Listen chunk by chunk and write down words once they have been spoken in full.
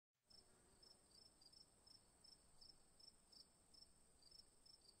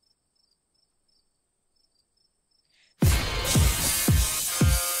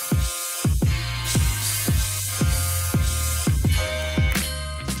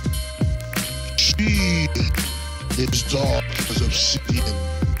is dark as obsidian,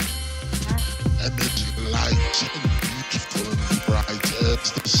 and is light and beautiful and bright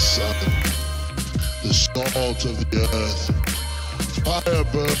as the sun, the salt of the earth, fire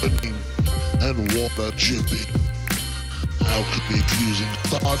burning and water dripping. Alchemy fusing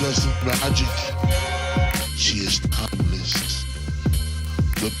stardust and magic. She is timeless.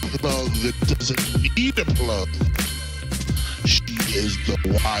 The plug that doesn't need a plug. She is the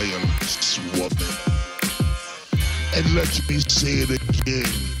wireless woman. And let me say it again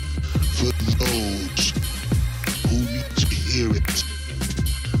for those who need to hear it.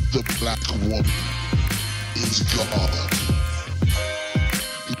 The black woman is God.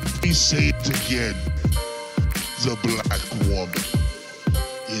 Let me say it again. The black woman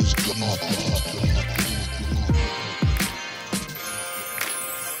is God.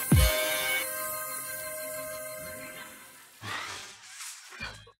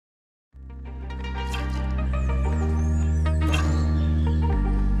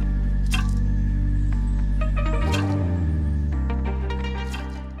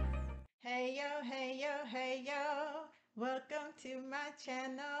 Hey yo, welcome to my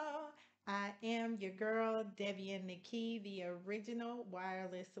channel. I am your girl, DEVIAN, the original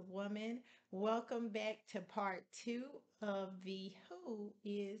wireless woman. Welcome back to part 2 of the Who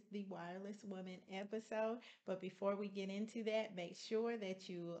is the Wireless Woman episode. But before we get into that, make sure that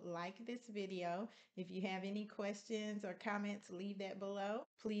you like this video. If you have any questions or comments, leave that below.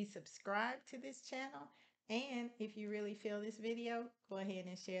 Please subscribe to this channel. And if you really feel this video, go ahead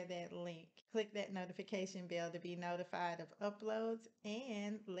and share that link. Click that notification bell to be notified of uploads,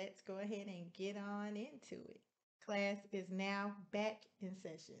 and let's go ahead and get on into it. Class is now back in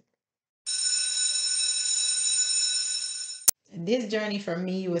session. This journey for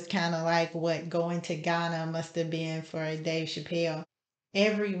me was kind of like what going to Ghana must have been for Dave Chappelle.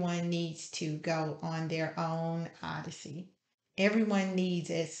 Everyone needs to go on their own odyssey. Everyone needs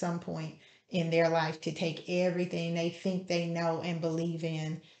at some point in their life to take everything they think they know and believe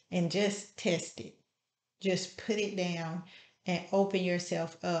in and just test it. Just put it down and open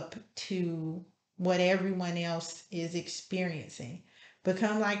yourself up to what everyone else is experiencing.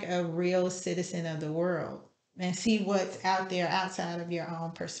 Become like a real citizen of the world and see what's out there outside of your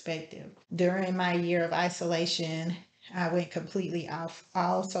own perspective. During my year of isolation, I went completely off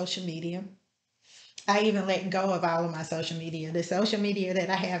all social media. I even let go of all of my social media. The social media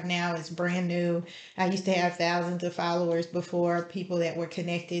that I have now is brand new. I used to have thousands of followers before, people that were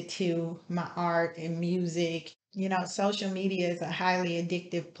connected to my art and music. You know, social media is a highly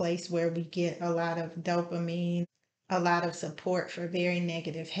addictive place where we get a lot of dopamine, a lot of support for very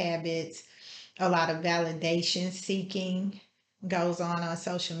negative habits, a lot of validation seeking goes on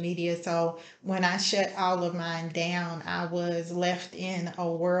social media. So when I shut all of mine down, I was left in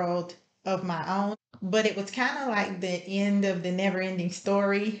a world of my own. But it was kind of like the end of the never ending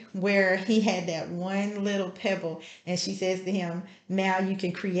story where he had that one little pebble and she says to him, now you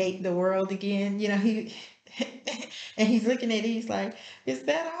can create the world again. You know, he and he's looking at it, he's like, is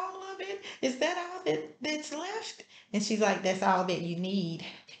that all of it? Is that all that's left? And she's like, that's all that you need.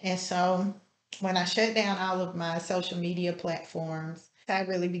 And so when I shut down all of my social media platforms, I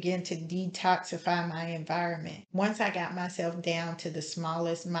really began to detoxify my environment. Once I got myself down to the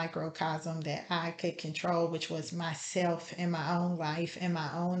smallest microcosm that I could control, which was myself and my own life and my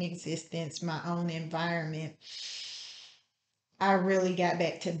own existence, my own environment, I really got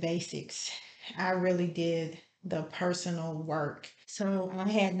back to basics. I really did the personal work. So I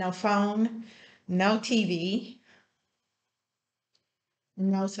had no phone, no TV,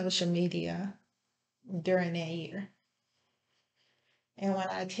 no social media during that year. And when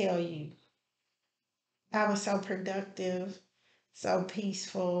I tell you, I was so productive, so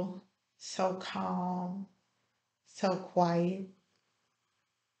peaceful, so calm, so quiet.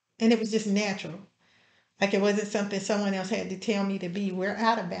 And it was just natural. Like it wasn't something someone else had to tell me to be. We're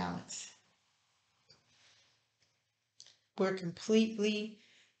out of balance. We're completely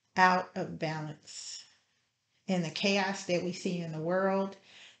out of balance. And the chaos that we see in the world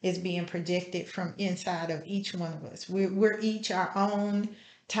is being projected from inside of each one of us. We're each our own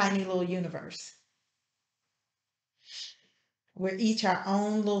tiny little universe. We're each our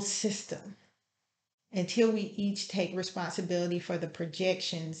own little system until we each take responsibility for the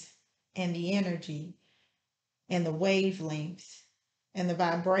projections and the energy and the wavelengths and the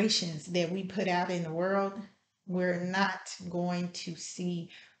vibrations that we put out in the world. We're not going to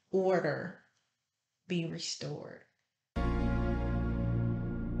see order be restored.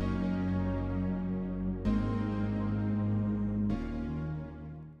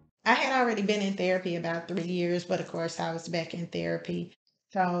 I had already been in therapy about 3 years, but of course I was back in therapy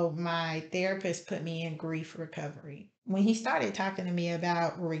So my therapist put me in grief recovery. When he started talking to me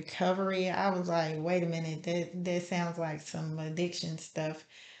about recovery, I was like, wait a minute, that sounds like some addiction stuff.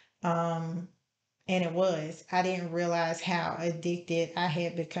 Um, and it was. I didn't realize how addicted I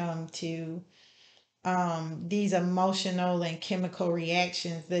had become to these emotional and chemical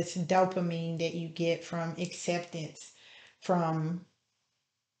reactions, this dopamine that you get from acceptance, from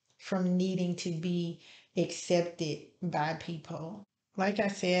needing to be accepted by people. Like I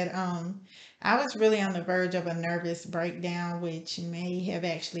said, I was really on the verge of a nervous breakdown, which may have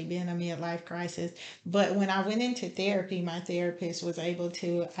actually been a midlife crisis. But when I went into therapy, my therapist was able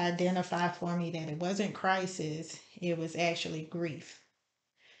to identify for me that it wasn't crisis, it was actually grief.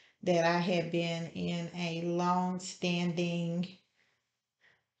 That I had been in a long standing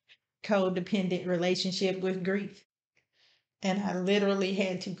codependent relationship with grief. And I literally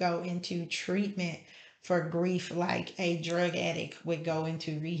had to go into treatment for grief like a drug addict would go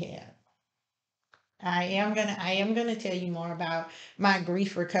into rehab. I am gonna tell you more about my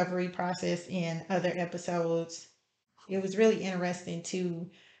grief recovery process in other episodes. It was really interesting to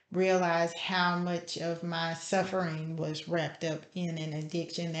realize how much of my suffering was wrapped up in an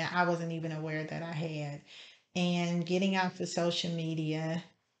addiction that I wasn't even aware that I had. And getting off of social media,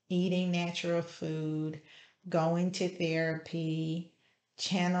 eating natural food, going to therapy,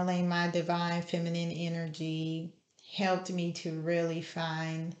 channeling my divine feminine energy helped me to really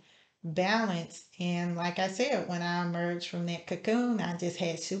find balance. And like I said, when I emerged from that cocoon, I just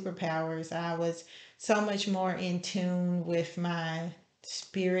had superpowers. I was so much more in tune with my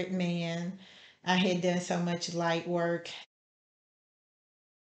spirit man. I had done so much light work.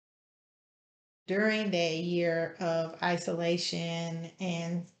 During that year of isolation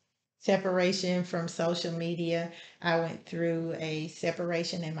and separation from social media, I went through a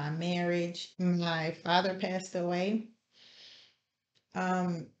separation in my marriage. My father passed away.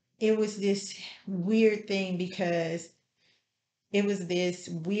 Um, it was this weird thing because it was this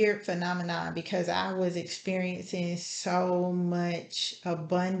weird phenomenon because I was experiencing so much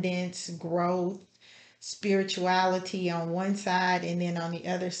abundance, growth, spirituality on one side, and then on the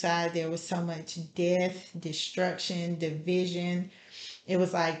other side, there was so much death, destruction, division. It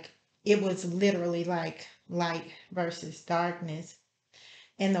was like, it was literally like light versus darkness.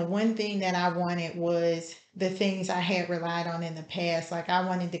 And the one thing that I wanted was the things I had relied on in the past. Like I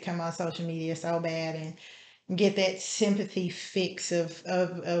wanted to come on social media so bad and get that sympathy fix of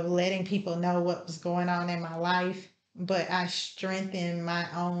letting people know what was going on in my life. But I strengthened my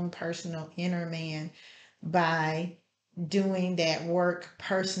own personal inner man by doing that work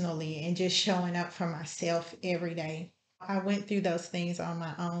personally and just showing up for myself every day. I went through those things on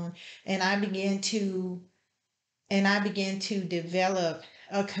my own and I began to develop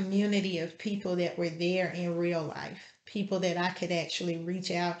a community of people that were there in real life, people that I could actually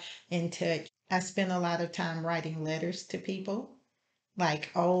reach out and touch. I spent a lot of time writing letters to people, like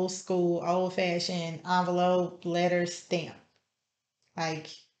old school, old fashioned envelope letters stamp. Like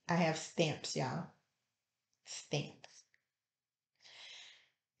I have stamps, y'all. Stamps.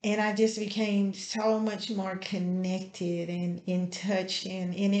 And I just became so much more connected and in touch,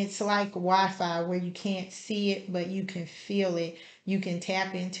 and it's like Wi-Fi where you can't see it but you can feel it. You can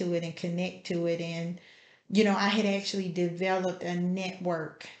tap into it and connect to it. And I had actually developed a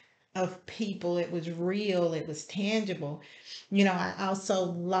network of people. It was real, it was tangible. I also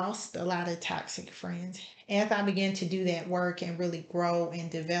lost a lot of toxic friends. As I began to do that work and really grow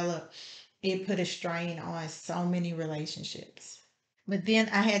and develop, it put a strain on so many relationships. But then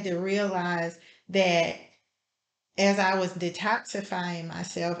I had to realize that as I was detoxifying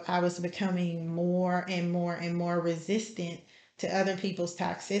myself, I was becoming more and more and more resistant to other people's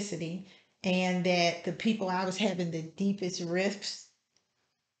toxicity. And that the people I was having the deepest rifts,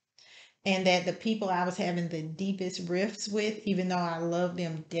 and that the people I was having the deepest rifts with, even though I loved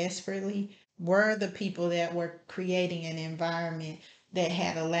them desperately, were the people that were creating an environment that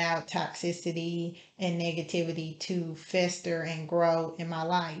had allowed toxicity and negativity to fester and grow in my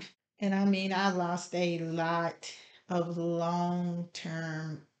life. And I mean, I lost a lot of long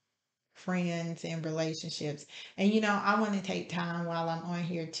term friends and relationships. And I want to take time while I'm on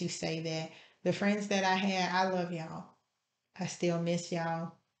here to say that the friends that I had, I love y'all. I still miss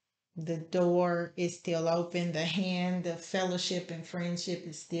y'all. The door is still open. The hand of fellowship and friendship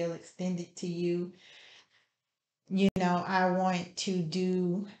is still extended to you. I want to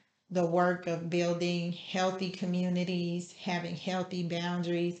do the work of building healthy communities, having healthy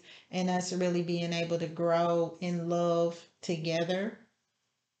boundaries, and us really being able to grow in love together,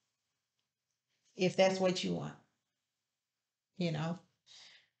 if that's what you want, you know.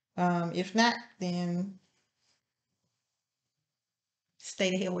 If not, then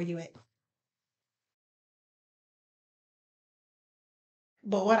stay the hell where you at.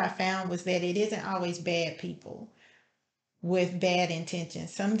 But what I found was that it isn't always bad people with bad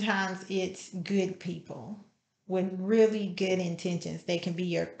intentions. Sometimes it's good people with really good intentions. They can be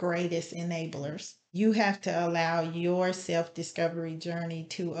your greatest enablers. You have to allow your self discovery journey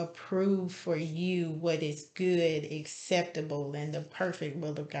to approve for you what is good, acceptable, and the perfect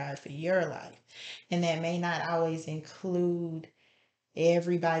will of God for your life. And that may not always include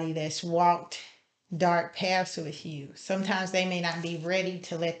everybody that's walked dark paths with you. Sometimes they may not be ready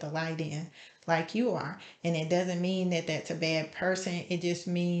to let the light in like you are. And it doesn't mean that that's a bad person. It just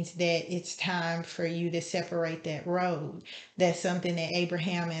means that it's time for you to separate that road. That's something that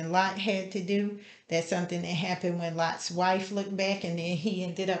Abraham and Lot had to do. That's something that happened when Lot's wife looked back and then he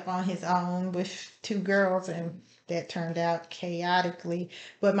ended up on his own with two girls, and that turned out chaotically.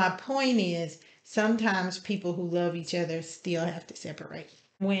 But my point is, sometimes people who love each other still have to separate.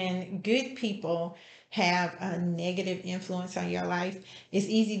 When good people have a negative influence on your life, it's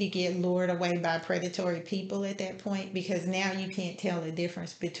easy to get lured away by predatory people at that point, because now you can't tell the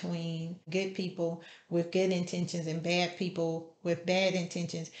difference between good people with good intentions and bad people with bad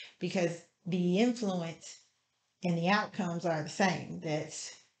intentions, because the influence and the outcomes are the same.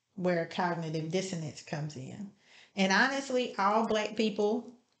 That's where cognitive dissonance comes in. And honestly, all black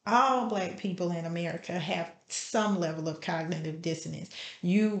people in America have some level of cognitive dissonance.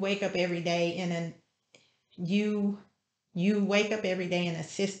 You wake up every day in a you you wake up every day in a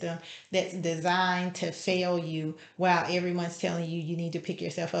system that's designed to fail you, while everyone's telling you you need to pick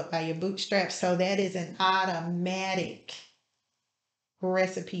yourself up by your bootstraps. So that is an automatic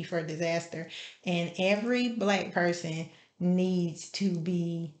recipe for disaster. And every black person needs to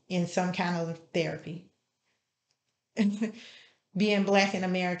be in some kind of therapy. Being black in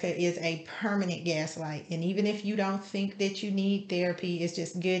America is a permanent gaslight. And even if you don't think that you need therapy, it's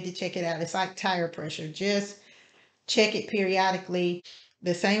just good to check it out. It's like tire pressure. Just check it periodically.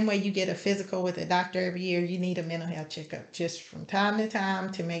 The same way you get a physical with a doctor every year, you need a mental health checkup just from time to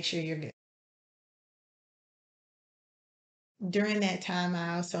time to make sure you're good. During that time,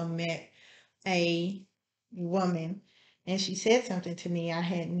 I also met a woman, and she said something to me I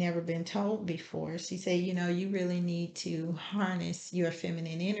had never been told before. She said, you really need to harness your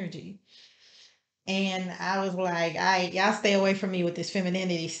feminine energy. And I was like, y'all stay away from me with this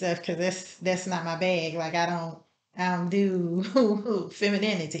femininity stuff, because that's not my bag. Like, I don't do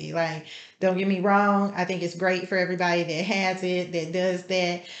femininity. Like, don't get me wrong, I think it's great for everybody that has it, that does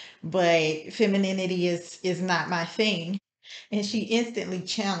that, but femininity is not my thing. And she instantly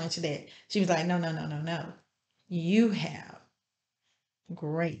challenged that. She was like, no, no, no, no, no. You have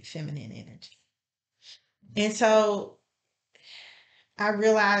great feminine energy. And so I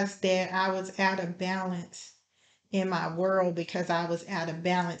realized that I was out of balance in my world because I was out of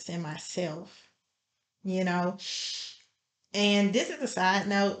balance in myself, you know? And this is a side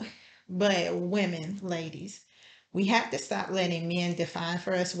note, but women, ladies, we have to stop letting men define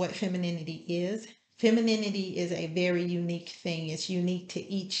for us what femininity is. Femininity is a very unique thing. It's unique to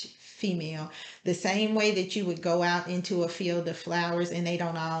each female. The same way that you would go out into a field of flowers and they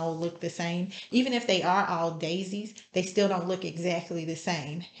don't all look the same. Even if they are all daisies, they still don't look exactly the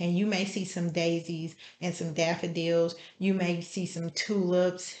same. And you may see some daisies and some daffodils. You may see some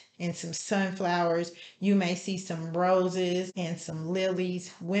tulips and some sunflowers. You may see some roses and some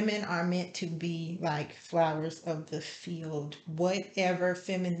lilies. Women are meant to be like flowers of the field. Whatever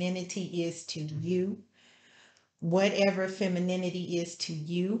femininity is to you, whatever femininity is to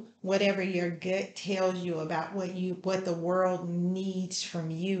you, whatever your gut tells you about what the world needs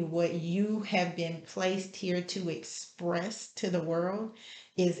from you, what you have been placed here to express to the world,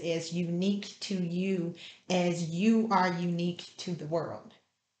 is as unique to you as you are unique to the world.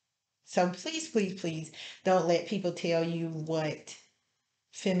 So please, please, please don't let people tell you what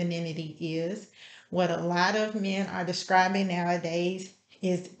femininity is. What a lot of men are describing nowadays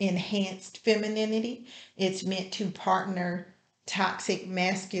is enhanced femininity. It's meant to partner toxic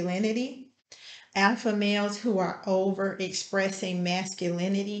masculinity. Alpha males who are over expressing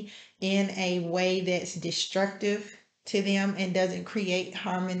masculinity in a way that's destructive to them and doesn't create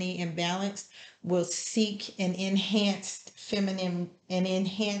harmony and balance will seek an enhancedly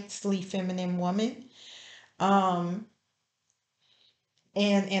feminine woman. Um,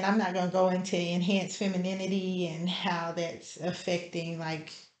 and I'm not gonna go into enhanced femininity and how that's affecting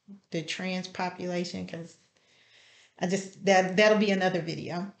like the trans population, because that'll be another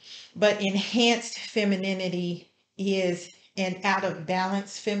video. But enhanced femininity is an out of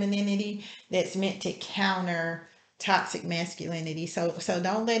balance femininity that's meant to counter toxic masculinity. So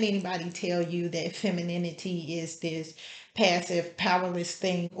don't let anybody tell you that femininity is this passive, powerless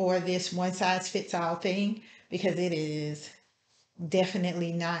thing or this one size fits all thing, because it is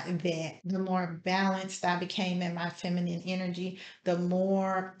definitely not that. The more balanced I became in my feminine energy, the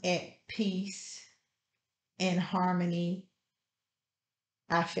more at peace and harmony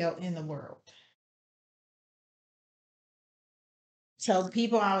I felt in the world. So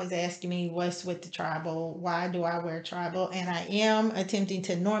people always asking me what's with the tribal, why do I wear tribal? And I am attempting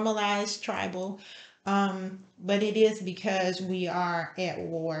to normalize tribal. But it is because we are at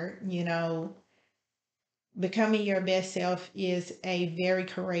war, becoming your best self is a very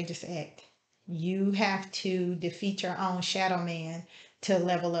courageous act. You have to defeat your own shadow man to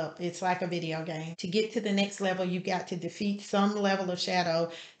level up. It's like a video game. To get to the next level, you've got to defeat some level of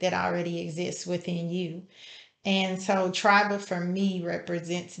shadow that already exists within you. And so tribal for me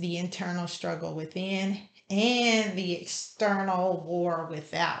represents the internal struggle within and the external war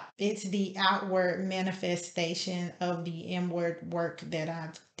without. It's the outward manifestation of the inward work that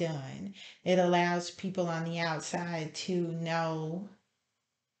I've done. It allows people on the outside to know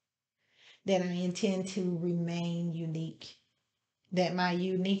that I intend to remain unique, that my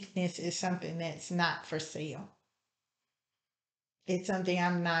uniqueness is something that's not for sale. It's something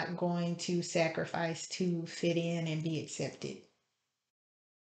I'm not going to sacrifice to fit in and be accepted.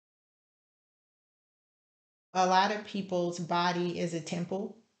 A lot of people's body is a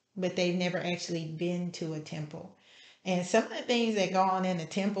temple, but they've never actually been to a temple. And some of the things that go on in the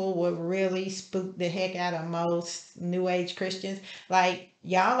temple would really spook the heck out of most New Age Christians. Like,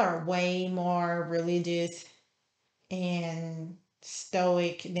 y'all are way more religious and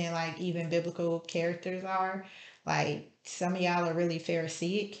stoic than like even biblical characters are. Like, some of y'all are really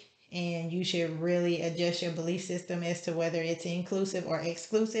Pharisaic, and you should really adjust your belief system as to whether it's inclusive or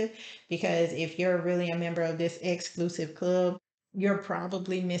exclusive. Because if you're really a member of this exclusive club, you're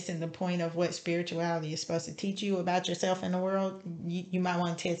probably missing the point of what spirituality is supposed to teach you about yourself in the world. You might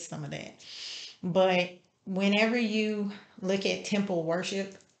want to test some of that. But whenever you look at temple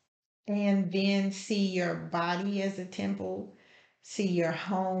worship, and then see your body as a temple, see your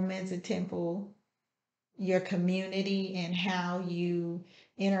home as a temple, your community and how you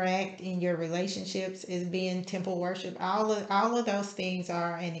interact in your relationships as being temple worship. All of those things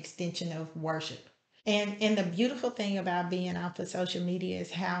are an extension of worship. And the beautiful thing about being off of social media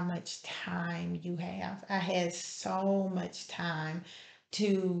is how much time you have. I had so much time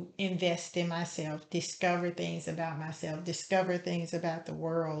to invest in myself, discover things about myself, discover things about the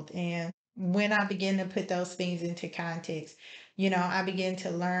world. And when I begin to put those things into context, I begin to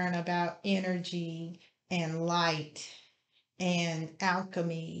learn about energy and light and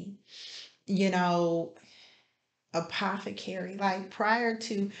alchemy, you know, apothecary. Like, prior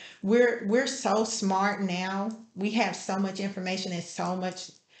to, we're so smart now. We have so much information and so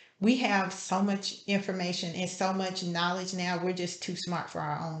much we have so much information and so much knowledge now. We're just too smart for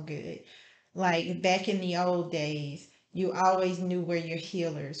our own good. Like, back in the old days, you always knew where your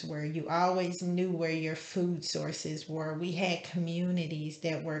healers were. You always knew where your food sources were. We had communities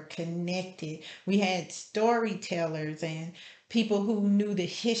that were connected. We had storytellers and people who knew the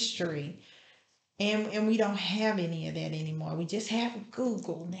history. And we don't have any of that anymore. We just have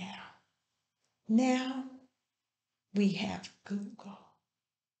Google now. Now we have Google.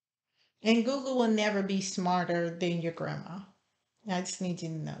 And Google will never be smarter than your grandma. I just need you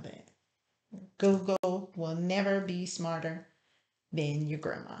to know that. Google will never be smarter than your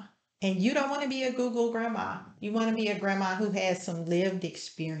grandma. And you don't want to be a Google grandma. You want to be a grandma who has some lived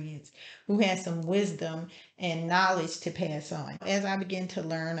experience, who has some wisdom and knowledge to pass on. As I begin to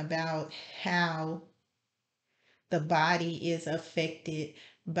learn about how the body is affected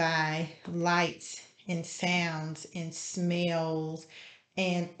by lights and sounds and smells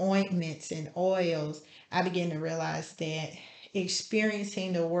and ointments and oils, I began to realize that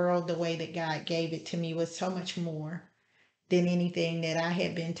experiencing the world the way that God gave it to me was so much more than anything that I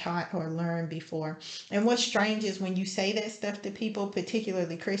had been taught or learned before. And what's strange is when you say that stuff to people,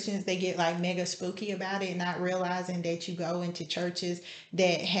 particularly Christians, they get like mega spooky about it, not realizing that you go into churches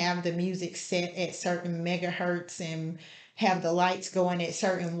that have the music set at certain megahertz and have the lights going at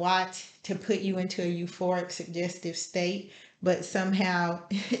certain watts to put you into a euphoric, suggestive state. But somehow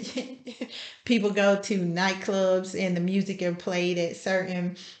people go to nightclubs and the music are played at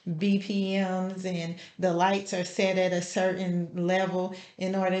certain BPMs and the lights are set at a certain level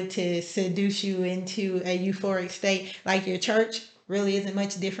in order to seduce you into a euphoric state. Like, your church really isn't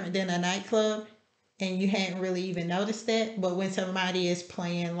much different than a nightclub, and you hadn't really even noticed that. But when somebody is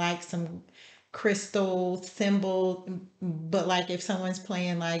playing like some crystal symbol, but like if someone's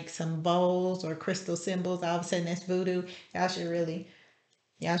playing like some bowls or crystal symbols, all of a sudden that's voodoo. Y'all should really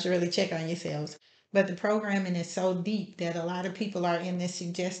check on yourselves. But the programming is so deep that a lot of people are in this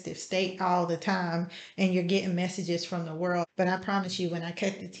suggestive state all the time, and you're getting messages from the world. But I promise you, when I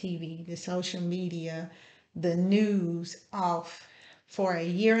cut the TV, the social media, the news off for a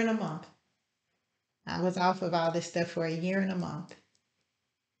year and a month, I was off of all this stuff for a year and a month.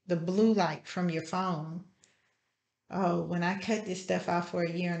 The blue light from your phone. Oh, when I cut this stuff off for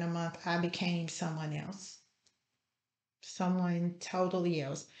a year and a month, I became someone else. Someone totally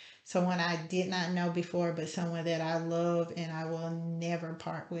else. Someone I did not know before, but someone that I love and I will never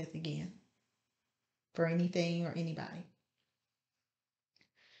part with again for anything or anybody.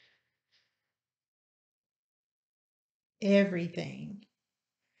 Everything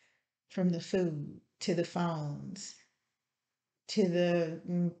from the food to the phones to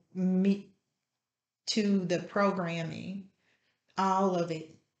the meat to the programming, all of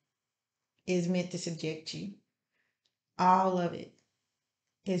it is meant to subject you. All of it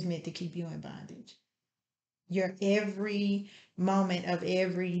is meant to keep you in bondage. Your every moment of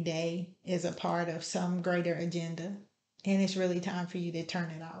every day is a part of some greater agenda. And it's really time for you to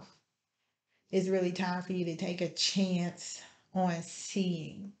turn it off. It's really time for you to take a chance on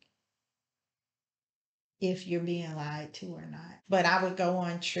seeing if you're being lied to or not. But I would go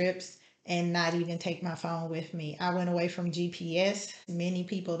on trips and not even take my phone with me. I went away from GPS. Many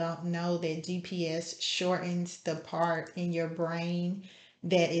people don't know that GPS shortens the part in your brain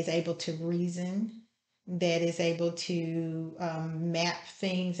that is able to reason, that is able to map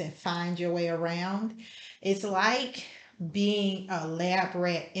things and find your way around. It's like being a lab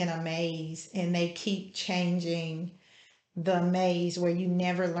rat in a maze, and they keep changing the maze where you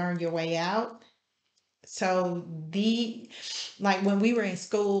never learn your way out. So like when we were in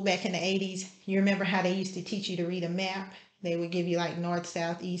school back in the 80s, you remember how they used to teach you to read a map? They would give you like north,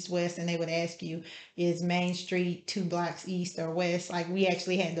 south, east, west, and they would ask you, is Main Street 2 blocks east or west? Like we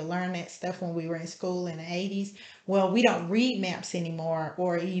actually had to learn that stuff when we were in school in the 80s. Well, we don't read maps anymore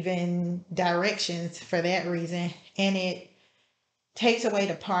or even directions for that reason. And it takes away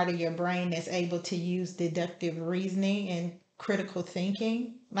the part of your brain that's able to use deductive reasoning and critical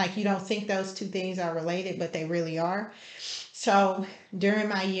thinking. Like you don't think those two things are related, but they really are. So during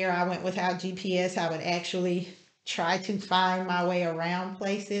my year, I went without GPS. I would actually try to find my way around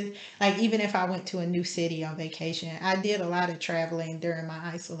places. Like even if I went to a new city on vacation, I did a lot of traveling during my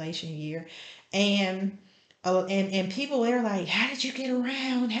isolation year. And and people were like, how did you get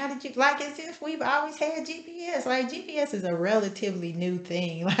around? How did you, like, as if we've always had GPS. Like GPS is a relatively new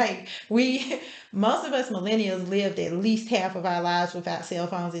thing. Like most of us millennials lived at least half of our lives without cell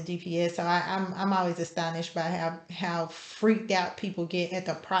phones and GPS. So I'm always astonished by how freaked out people get at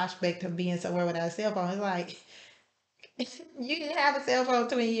the prospect of being somewhere without a cell phone. It's like you didn't have a cell phone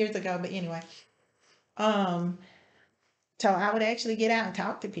 20 years ago, but anyway. Um, so I would actually get out and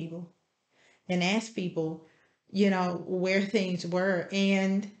talk to people and ask people, where things were.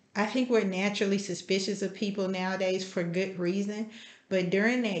 And I think we're naturally suspicious of people nowadays for good reason. But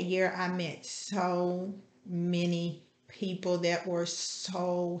during that year, I met so many people that were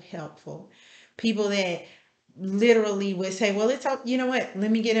so helpful. People that literally would say, well, you know what?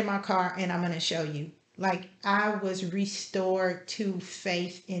 Let me get in my car and I'm going to show you. Like I was restored to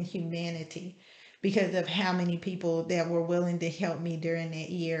faith in humanity because of how many people that were willing to help me during that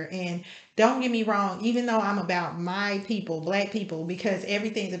year. And don't get me wrong, even though I'm about my people, black people, because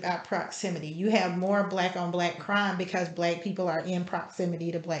everything's about proximity. You have more black on black crime because black people are in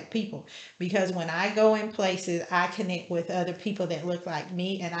proximity to black people. Because when I go in places, I connect with other people that look like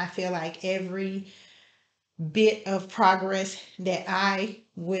me, and I feel like every bit of progress that I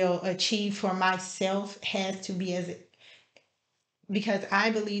will achieve for myself has to be because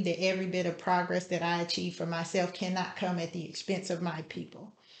I believe that every bit of progress that I achieve for myself cannot come at the expense of my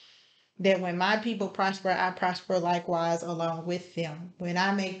people. That when my people prosper, I prosper likewise along with them. When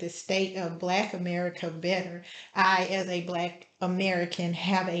I make the state of Black America better, I, as a Black American,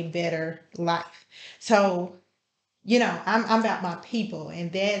 have a better life. So, I'm about my people,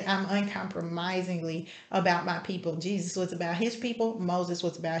 and that I'm uncompromisingly about my people. Jesus was about his people. Moses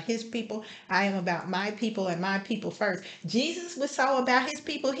was about his people. I am about my people and my people first. Jesus was so about his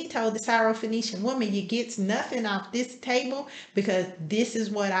people. He told the Syrophoenician woman, you get nothing off this table because this is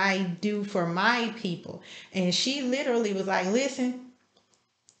what I do for my people. And she literally was like, listen,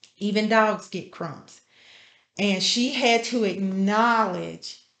 even dogs get crumbs. And she had to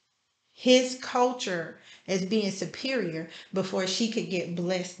acknowledge his culture as being superior before she could get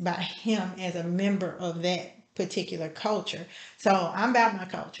blessed by him as a member of that particular culture. So I'm about my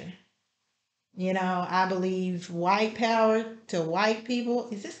culture. I believe white power to white people.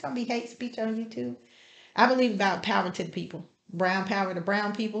 Is this going to be hate speech on YouTube? I believe about power to the people. Brown power to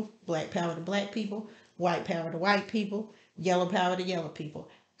brown people, black power to black people, white power to white people, yellow power to yellow people.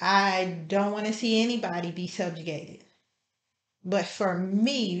 I don't want to see anybody be subjugated. But for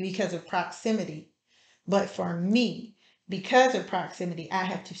me, because of proximity, I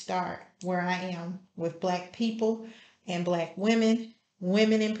have to start where I am with black people and black women,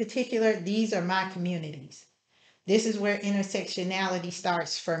 women in particular. These are my communities. This is where intersectionality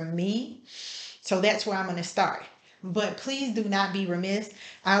starts for me. So that's where I'm going to start. But please do not be remiss.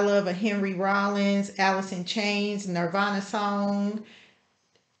 I love a Henry Rollins, Alice in Chains, Nirvana song.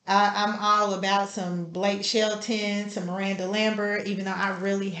 I'm all about some Blake Shelton, some Miranda Lambert, even though I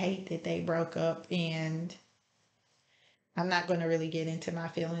really hate that they broke up, and I'm not going to really get into my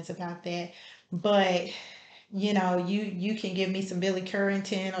feelings about that. But you can give me some Billy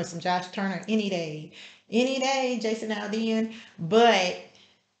Currington or some Josh Turner any day, Jason Aldean. But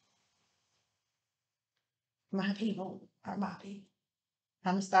my people are my people.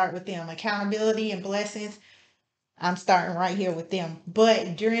 I'm gonna start with them. Accountability and blessings. I'm starting right here with them.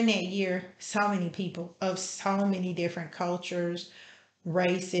 But during that year, so many people of so many different cultures,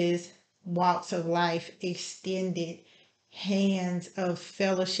 races, walks of life extended hands of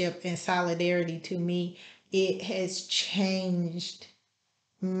fellowship and solidarity to me. It has changed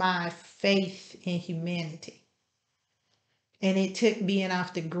my faith in humanity. And it took being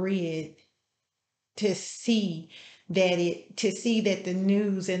off the grid to see that the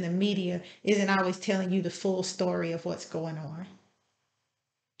news and the media isn't always telling you the full story of what's going on.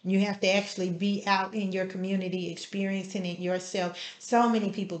 You have to actually be out in your community experiencing it yourself. So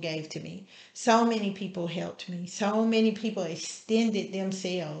many people gave to me. So many people helped me. So many people extended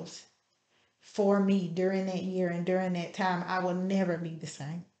themselves for me during that year and during that time. I will never be the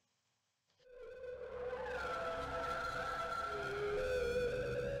same.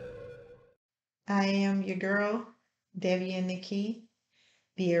 I am your girl, DEVIAN NIKEI,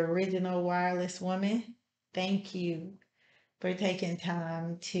 the original wireless woman. Thank you for taking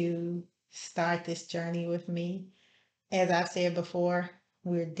time to start this journey with me. As I've said before,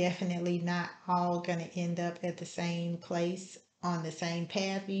 we're definitely not all going to end up at the same place, on the same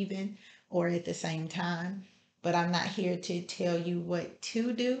path even, or at the same time. But I'm not here to tell you what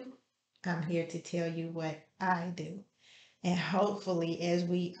to do. I'm here to tell you what I do. And hopefully, as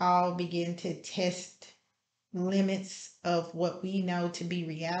we all begin to test limits of what we know to be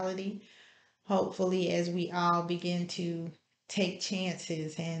reality, hopefully, as we all begin to take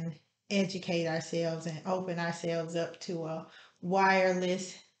chances and educate ourselves and open ourselves up to a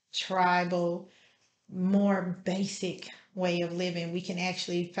wireless, tribal, more basic way of living, we can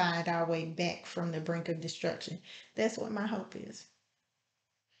actually find our way back from the brink of destruction. That's what my hope is.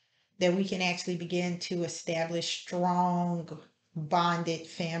 That we can actually begin to establish strong, bonded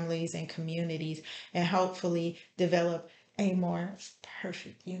families and communities and hopefully develop a more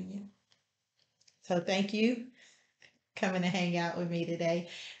perfect union. So thank you coming to hang out with me today.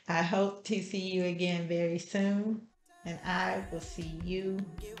 I hope to see you again very soon, and I will see you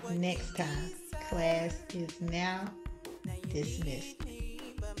next time. Class is now dismissed.